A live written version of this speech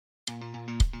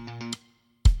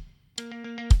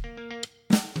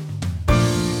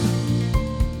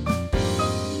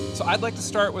I'd like to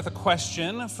start with a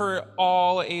question for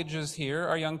all ages here,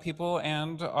 our young people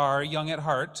and our young at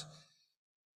heart.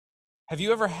 Have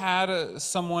you ever had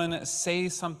someone say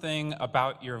something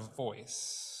about your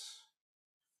voice?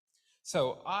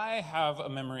 So I have a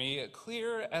memory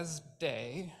clear as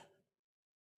day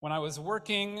when I was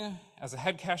working as a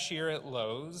head cashier at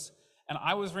Lowe's, and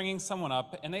I was ringing someone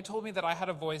up, and they told me that I had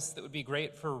a voice that would be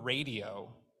great for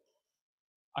radio.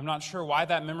 I'm not sure why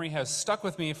that memory has stuck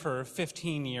with me for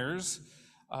 15 years,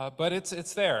 but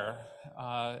it's there.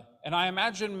 And I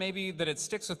imagine maybe that it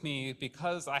sticks with me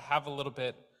because I have a little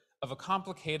bit of a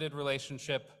complicated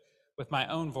relationship with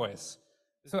my own voice.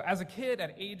 So as a kid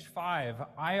at age 5,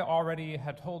 I already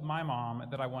had told my mom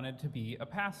that I wanted to be a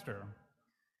pastor.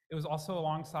 It was also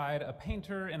alongside a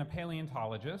painter and a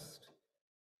paleontologist.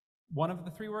 One of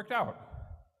the three worked out.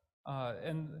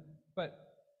 But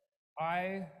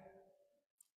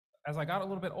as I got a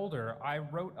little bit older, I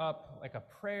wrote up like a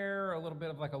prayer, a little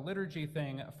bit of like a liturgy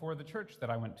thing for the church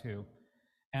that I went to.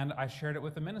 And I shared it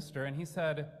with the minister, and he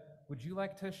said, "Would you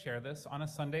like to share this on a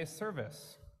Sunday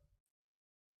service?"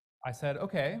 I said,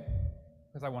 "Okay,"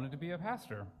 because I wanted to be a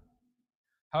pastor.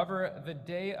 However, the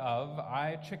day of,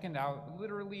 I chickened out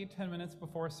literally 10 minutes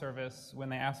before service when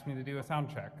they asked me to do a sound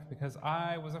check because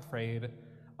I was afraid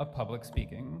of public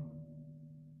speaking.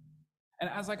 And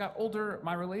as I got older,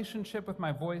 my relationship with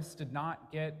my voice did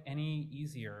not get any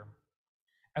easier.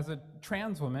 As a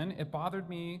trans woman, it bothered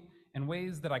me in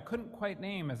ways that I couldn't quite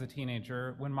name as a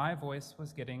teenager when my voice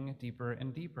was getting deeper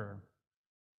and deeper.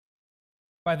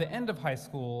 By the end of high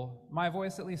school, my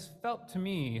voice at least felt to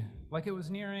me like it was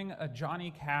nearing a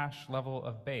Johnny Cash level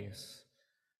of bass.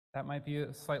 That might be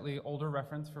a slightly older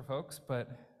reference for folks, but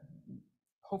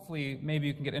hopefully maybe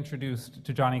you can get introduced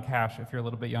to Johnny Cash if you're a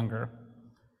little bit younger.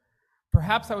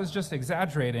 Perhaps I was just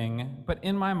exaggerating, but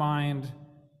in my mind,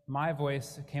 my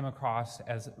voice came across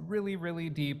as really, really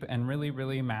deep and really,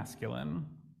 really masculine.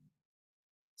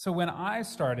 So when I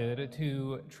started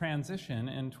to transition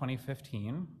in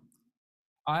 2015,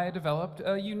 I developed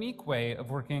a unique way of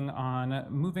working on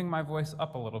moving my voice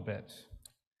up a little bit.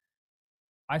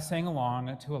 I sang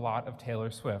along to a lot of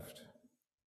Taylor Swift.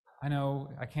 I know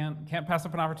I can't pass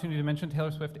up an opportunity to mention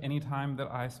Taylor Swift anytime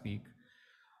that I speak.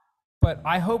 But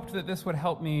I hoped that this would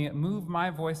help me move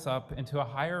my voice up into a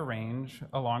higher range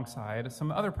alongside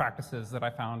some other practices that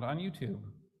I found on YouTube.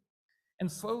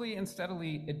 And slowly and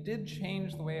steadily, it did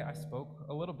change the way I spoke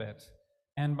a little bit,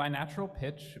 and my natural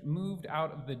pitch moved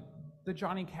out of the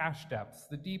Johnny Cash depths,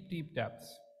 the deep, deep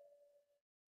depths.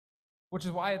 Which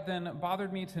is why it then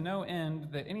bothered me to no end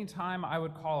that any time I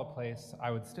would call a place, I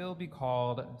would still be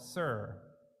called sir.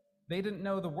 They didn't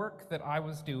know the work that I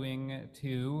was doing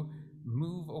to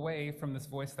move away from this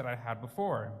voice that I had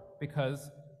before, because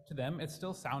to them it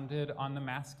still sounded on the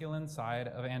masculine side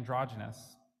of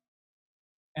androgynous.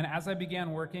 And as I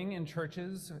began working in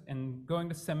churches and going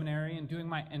to seminary and doing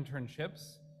my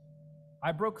internships,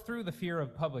 I broke through the fear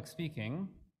of public speaking,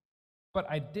 but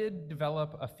I did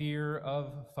develop a fear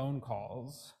of phone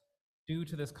calls due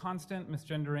to this constant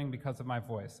misgendering because of my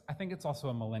voice. I think it's also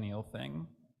a millennial thing.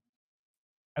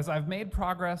 As I've made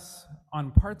progress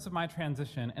on parts of my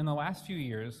transition in the last few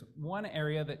years, one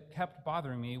area that kept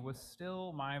bothering me was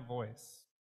still my voice.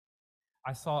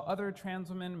 I saw other trans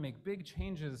women make big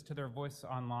changes to their voice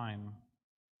online,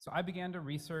 so I began to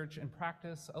research and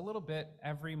practice a little bit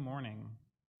every morning.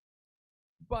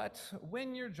 But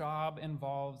when your job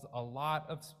involves a lot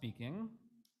of speaking,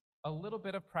 a little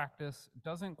bit of practice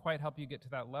doesn't quite help you get to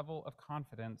that level of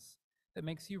confidence that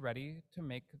makes you ready to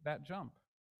make that jump.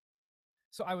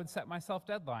 So I would set myself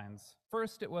deadlines.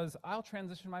 First, it was, I'll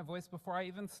transition my voice before I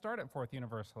even start at Fourth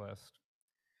Universalist.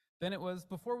 Then it was,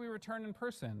 before we return in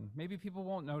person, maybe people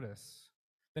won't notice.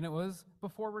 Then it was,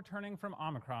 before returning from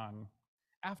Omicron,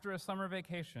 after a summer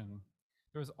vacation.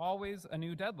 There was always a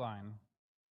new deadline.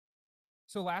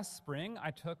 So last spring,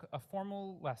 I took a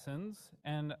formal lessons,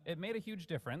 and it made a huge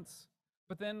difference.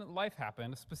 But then life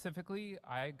happened. Specifically,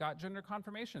 I got gender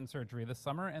confirmation surgery this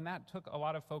summer, and that took a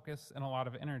lot of focus and a lot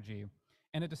of energy.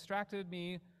 And it distracted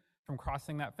me from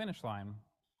crossing that finish line.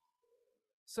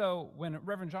 So when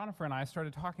Reverend Jonathan and I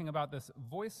started talking about this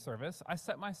voice service, I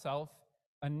set myself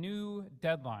a new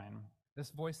deadline,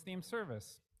 this voice-themed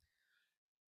service.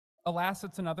 Alas,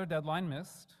 it's another deadline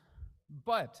missed,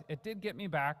 but it did get me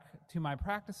back to my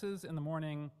practices in the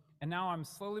morning, and now I'm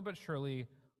slowly but surely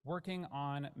working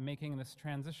on making this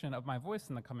transition of my voice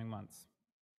in the coming months.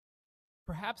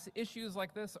 Perhaps issues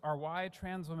like this are why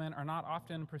trans women are not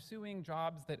often pursuing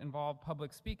jobs that involve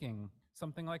public speaking,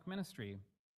 something like ministry.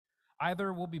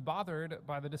 Either we'll be bothered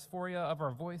by the dysphoria of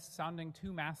our voice sounding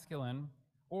too masculine,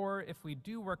 or if we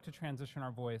do work to transition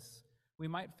our voice, we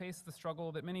might face the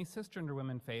struggle that many cisgender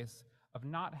women face of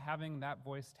not having that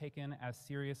voice taken as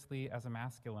seriously as a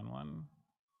masculine one.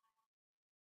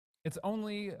 It's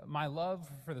only my love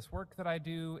for this work that I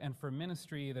do and for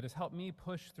ministry that has helped me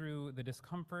push through the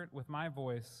discomfort with my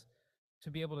voice to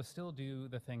be able to still do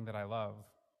the thing that I love.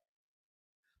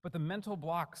 But the mental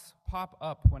blocks pop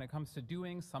up when it comes to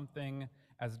doing something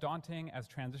as daunting as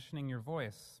transitioning your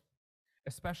voice,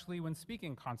 especially when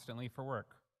speaking constantly for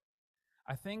work.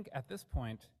 I think at this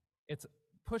point, it's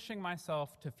pushing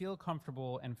myself to feel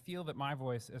comfortable and feel that my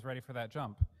voice is ready for that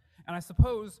jump. And I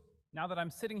suppose now that I'm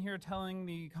sitting here telling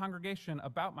the congregation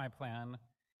about my plan,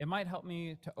 it might help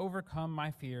me to overcome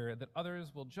my fear that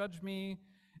others will judge me,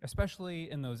 especially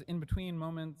in those in-between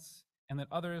moments, and that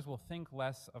others will think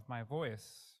less of my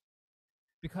voice.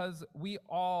 Because we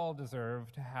all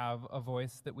deserve to have a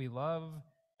voice that we love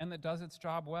and that does its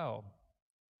job well.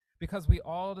 Because we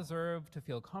all deserve to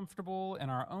feel comfortable in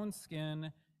our own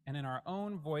skin and in our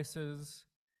own voices.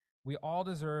 We all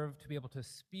deserve to be able to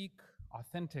speak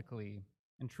authentically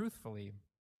and truthfully.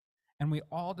 And we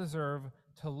all deserve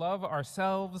to love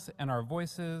ourselves and our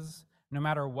voices, no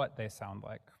matter what they sound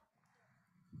like.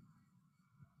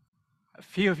 A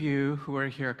few of you who were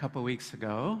here a couple weeks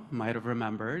ago might have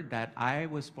remembered that I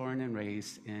was born and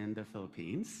raised in the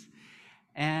Philippines.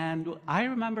 And I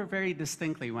remember very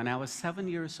distinctly when I was 7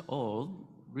 years old,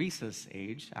 Reese's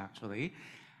age actually,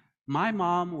 my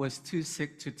mom was too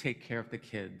sick to take care of the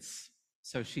kids.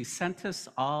 So she sent us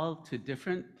all to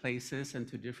different places and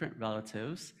to different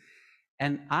relatives.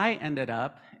 And I ended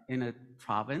up in a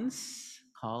province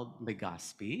called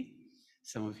Legazpi.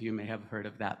 Some of you may have heard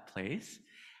of that place.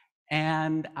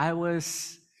 And I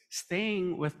was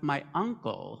staying with my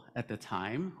uncle at the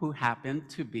time, who happened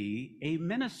to be a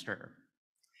minister.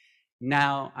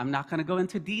 Now, I'm not going to go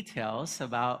into details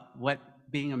about what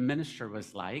being a minister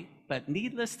was like, but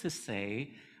needless to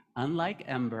say, unlike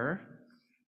Ember,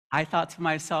 I thought to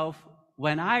myself,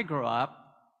 when I grow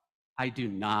up, I do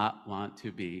not want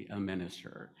to be a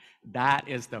minister. That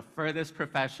is the furthest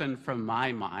profession from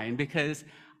my mind because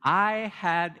I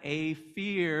had a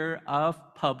fear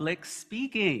of public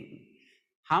speaking.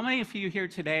 How many of you here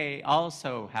today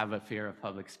also have a fear of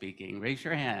public speaking? Raise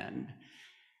your hand.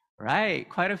 Right,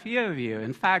 quite a few of you.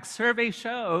 In fact, survey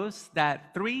shows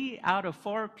that 3 out of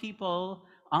 4 people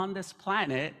on this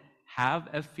planet have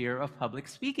a fear of public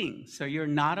speaking. So you're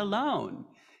not alone.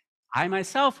 I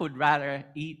myself would rather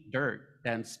eat dirt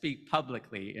than speak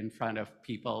publicly in front of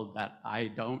people that I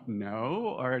don't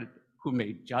know or who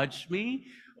may judge me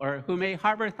or who may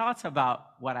harbor thoughts about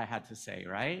what I had to say,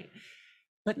 right?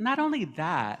 But not only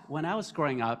that, when I was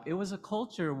growing up, it was a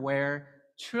culture where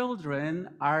children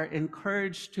are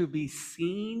encouraged to be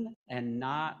seen and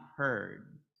not heard.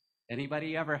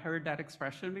 Anybody ever heard that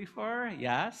expression before?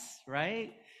 Yes,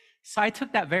 right? So I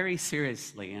took that very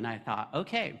seriously and I thought,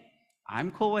 okay, I'm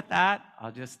cool with that.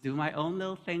 I'll just do my own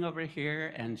little thing over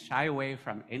here and shy away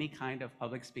from any kind of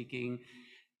public speaking,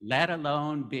 let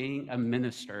alone being a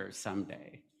minister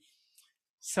someday.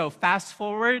 So fast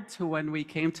forward to when we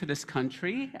came to this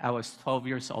country, I was 12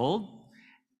 years old.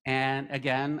 And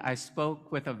again, I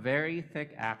spoke with a very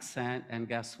thick accent, and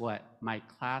guess what? My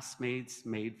classmates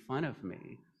made fun of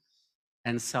me.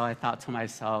 And so I thought to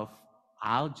myself,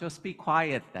 I'll just be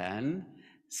quiet then,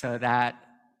 so that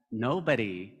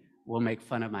nobody will make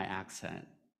fun of my accent,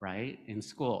 right, in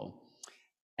school.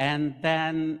 And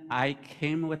then I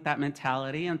came with that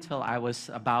mentality until I was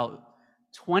about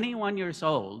 21 years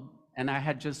old, and I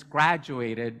had just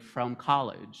graduated from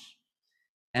college.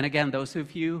 And again, those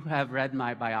of you who have read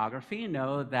my biography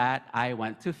know that I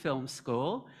went to film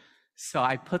school. So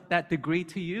I put that degree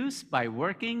to use by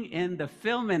working in the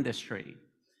film industry.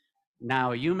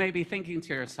 Now, you may be thinking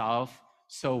to yourself,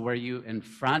 so were you in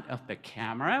front of the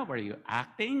camera? Were you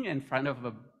acting in front of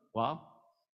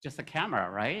just a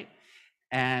camera, right?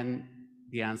 And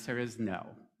the answer is no.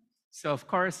 So of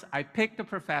course, I picked a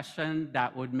profession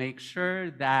that would make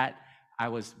sure that I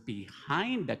was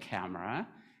behind the camera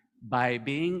by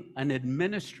being an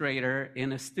administrator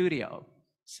in a studio.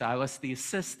 So I was the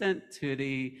assistant to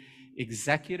the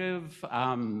executive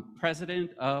president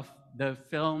of the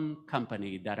film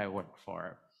company that I worked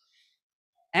for.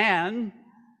 And,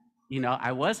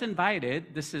 I was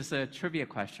invited, this is a trivia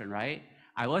question, right?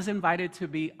 I was invited to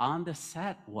be on the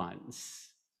set once.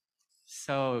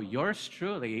 So yours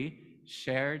truly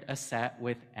shared a set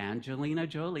with Angelina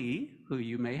Jolie, who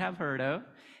you may have heard of,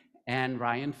 and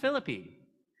Ryan Phillippe,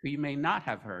 who you may not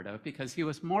have heard of because he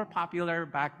was more popular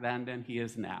back then than he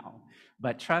is now.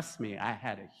 But trust me, I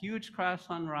had a huge crush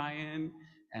on Ryan,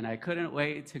 and I couldn't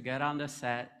wait to get on the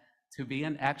set to be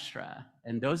an extra.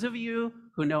 And those of you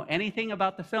who know anything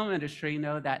about the film industry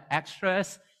know that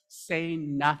extras say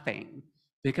nothing,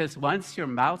 because once your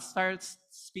mouth starts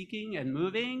speaking and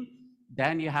moving,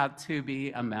 then you have to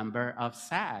be a member of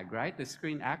SAG, right? The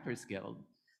Screen Actors Guild.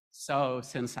 So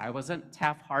since I wasn't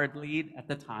Taft-Hard lead at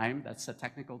the time, that's a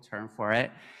technical term for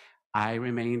it, I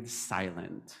remained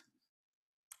silent.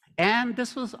 And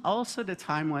this was also the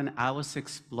time when I was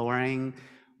exploring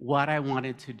what I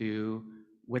wanted to do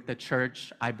with the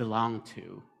church I belonged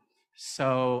to.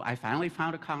 So I finally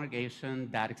found a congregation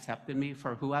that accepted me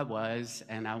for who I was,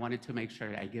 and I wanted to make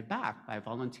sure I give back by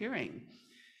volunteering.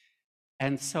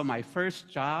 And so my first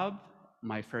job,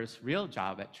 my first real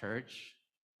job at church,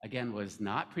 again, was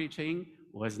not preaching,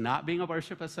 was not being a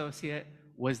worship associate,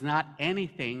 was not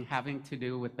anything having to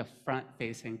do with the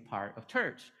front-facing part of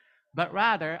church, but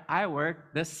rather I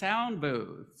worked the sound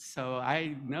booth. So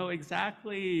I know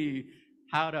exactly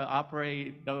how to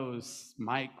operate those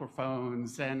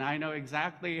microphones, and I know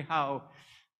exactly how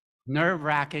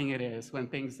nerve-wracking it is when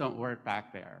things don't work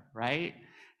back there, right?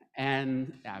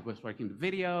 And I was working the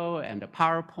video and the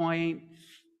PowerPoint.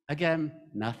 Again,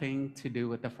 nothing to do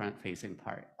with the front-facing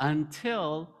part.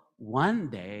 Until one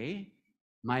day,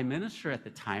 my minister at the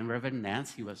time, Reverend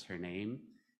Nancy was her name,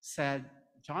 said,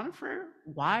 "Jonathan,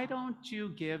 why don't you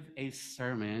give a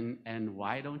sermon and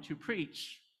why don't you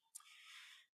preach?"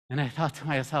 And I thought to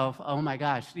myself, oh my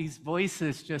gosh, these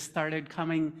voices just started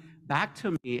coming back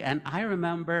to me. And I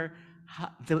remember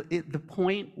the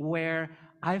point where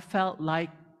I felt like,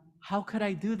 how could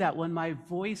I do that when my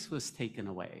voice was taken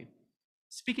away?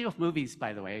 Speaking of movies,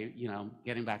 by the way,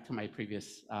 getting back to my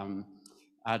previous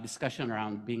discussion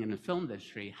around being in the film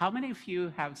industry, how many of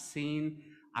you have seen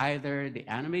either the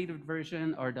animated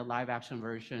version or the live action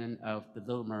version of The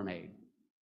Little Mermaid?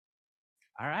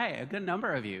 All right, a good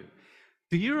number of you.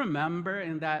 Do you remember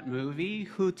in that movie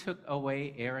who took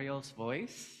away Ariel's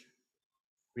voice?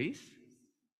 Reese?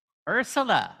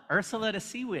 Ursula the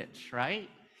Sea Witch, right?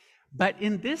 But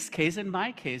in this case, in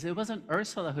my case, it wasn't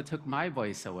Ursula who took my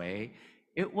voice away.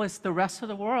 It was the rest of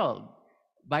the world,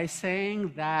 by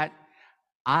saying that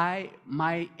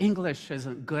my English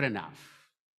isn't good enough,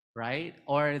 right?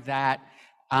 Or that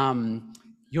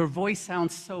your voice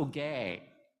sounds so gay,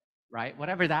 right?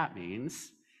 Whatever that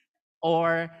means.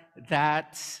 Or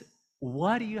that,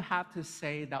 what do you have to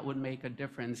say that would make a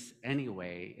difference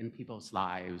anyway in people's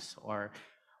lives? Or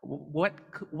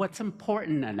what's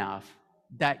important enough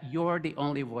that you're the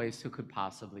only voice who could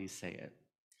possibly say it?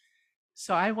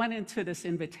 So I went into this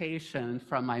invitation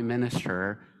from my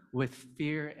minister with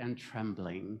fear and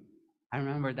trembling. I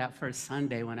remember that first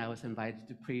Sunday when I was invited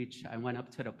to preach, I went up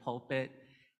to the pulpit.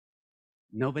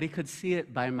 Nobody could see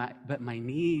it, but my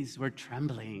knees were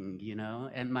trembling,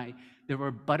 and there were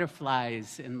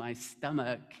butterflies in my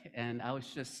stomach, and I was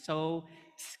just so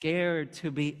scared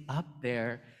to be up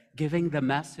there giving the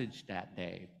message that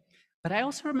day. But I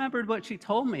also remembered what she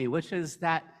told me, which is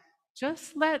that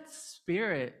just let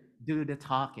Spirit do the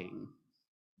talking,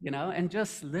 and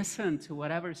just listen to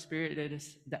whatever Spirit it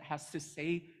is that has to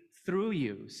say through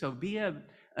you. So be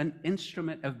an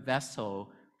instrument, a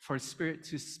vessel for Spirit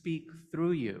to speak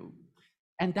through you.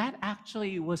 And that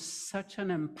actually was such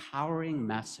an empowering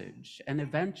message. And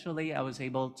eventually I was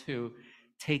able to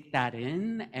take that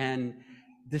in and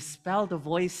dispel the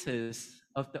voices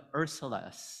of the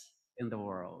Ursulas in the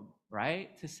world,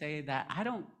 right? To say that I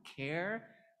don't care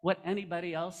what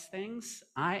anybody else thinks.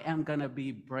 I am going to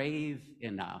be brave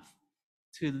enough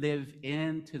to live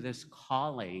into this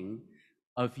calling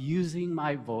of using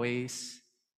my voice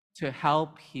to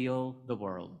help heal the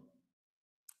world.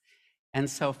 And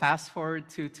so fast forward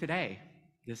to today.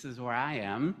 This is where I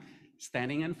am,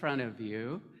 standing in front of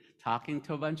you, talking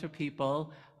to a bunch of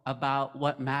people about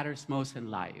what matters most in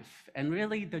life. And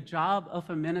really, the job of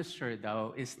a minister,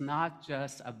 though, is not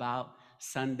just about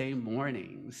Sunday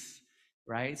mornings,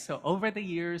 right? So over the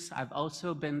years, I've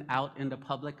also been out in the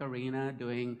public arena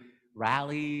doing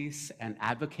rallies and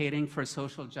advocating for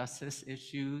social justice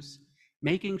issues,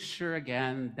 making sure,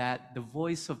 again, that the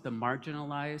voice of the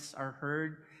marginalized are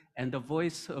heard and the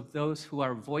voice of those who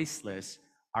are voiceless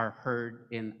are heard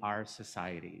in our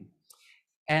society.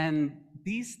 And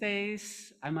these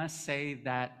days, I must say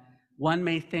that one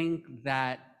may think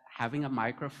that having a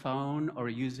microphone or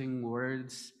using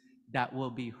words that will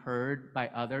be heard by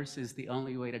others is the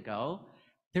only way to go.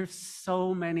 There's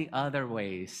so many other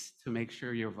ways to make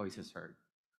sure your voice is heard.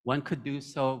 One could do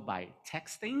so by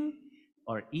texting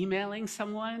or emailing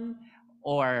someone,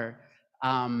 or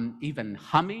even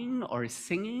humming or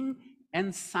singing,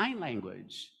 and sign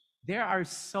language. There are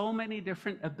so many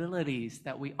different abilities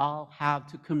that we all have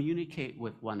to communicate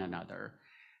with one another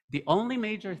The only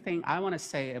major thing I want to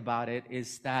say about it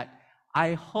is that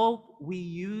I hope we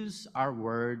use our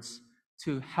words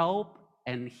to help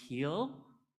and heal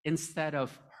instead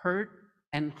of hurt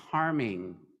and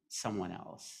harming someone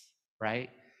else, right?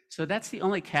 So that's the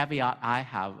only caveat I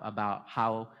have about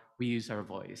how we use our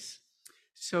voice.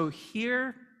 So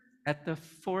here at the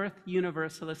Fourth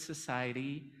Universalist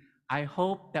Society, I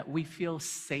hope that we feel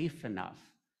safe enough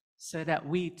so that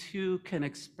we too can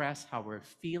express how we're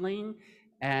feeling,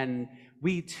 and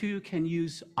we too can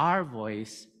use our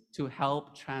voice to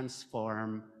help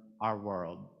transform our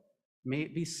world. May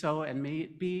it be so, and may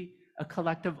it be a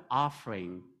collective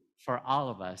offering for all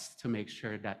of us to make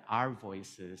sure that our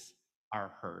voices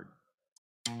are heard.